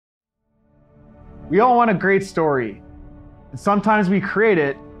We all want a great story, and sometimes we create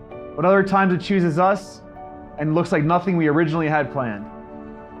it, but other times it chooses us and looks like nothing we originally had planned.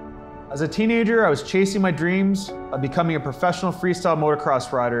 As a teenager, I was chasing my dreams of becoming a professional freestyle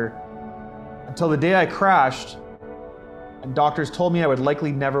motocross rider until the day I crashed and doctors told me I would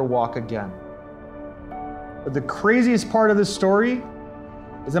likely never walk again. But the craziest part of this story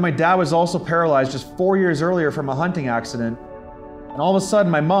is that my dad was also paralyzed just 4 years earlier from a hunting accident, and all of a sudden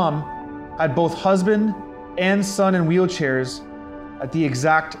my mom had both husband and son in wheelchairs at the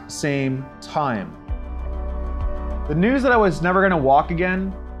exact same time. The news that I was never going to walk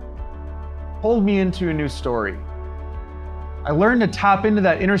again pulled me into a new story. I learned to tap into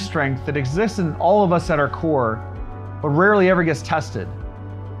that inner strength that exists in all of us at our core, but rarely ever gets tested.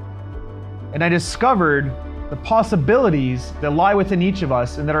 And I discovered the possibilities that lie within each of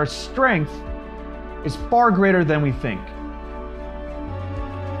us and that our strength is far greater than we think.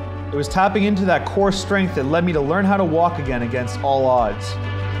 It was tapping into that core strength that led me to learn how to walk again against all odds.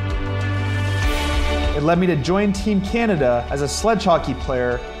 It led me to join Team Canada as a sledge hockey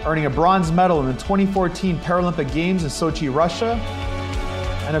player, earning a bronze medal in the 2014 Paralympic Games in Sochi, Russia,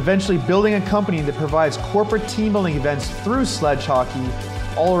 and eventually building a company that provides corporate team building events through sledge hockey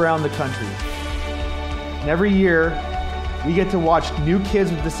all around the country. And every year, we get to watch new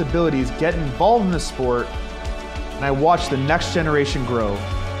kids with disabilities get involved in the sport, and I watch the next generation grow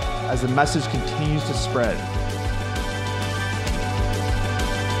as the message continues to spread.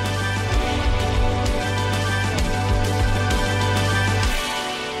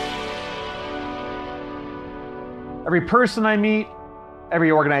 Every person I meet,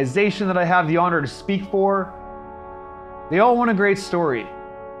 every organization that I have the honor to speak for, they all want a great story.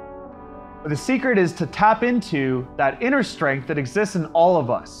 But the secret is to tap into that inner strength that exists in all of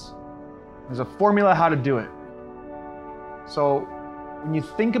us. There's a formula how to do it. So when you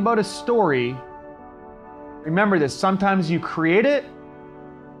think about a story, remember this: sometimes you create it,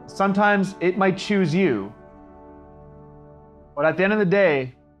 sometimes it might choose you. But at the end of the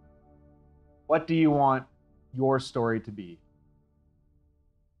day, what do you want your story to be?